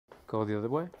Go the other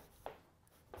way.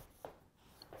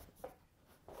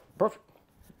 Perfect.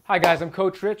 Hi guys, I'm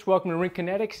Coach Rich. Welcome to Ring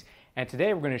Kinetics. And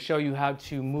today we're going to show you how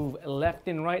to move left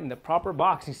and right in the proper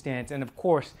boxing stance. And of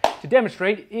course, to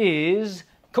demonstrate is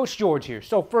Coach George here.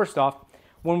 So first off,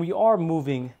 when we are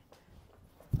moving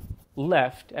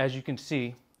left, as you can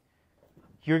see,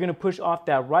 you're going to push off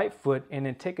that right foot and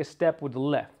then take a step with the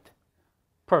left.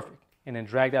 Perfect. And then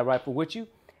drag that right foot with you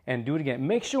and do it again.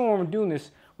 Make sure when we're doing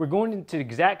this, we're going into the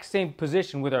exact same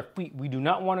position with our feet. We do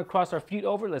not want to cross our feet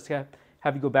over. Let's have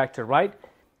you go back to the right.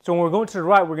 So when we're going to the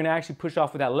right, we're going to actually push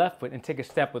off with that left foot and take a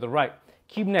step with the right.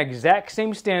 Keeping that exact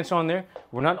same stance on there.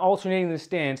 We're not alternating the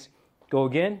stance. Go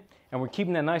again. And we're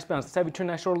keeping that nice balance. Let's have you turn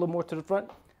that shoulder a little more to the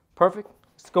front. Perfect.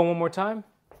 Let's go one more time.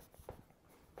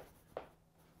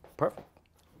 Perfect.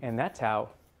 And that's how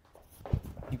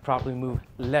you properly move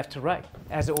left to right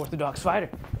as an orthodox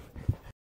fighter.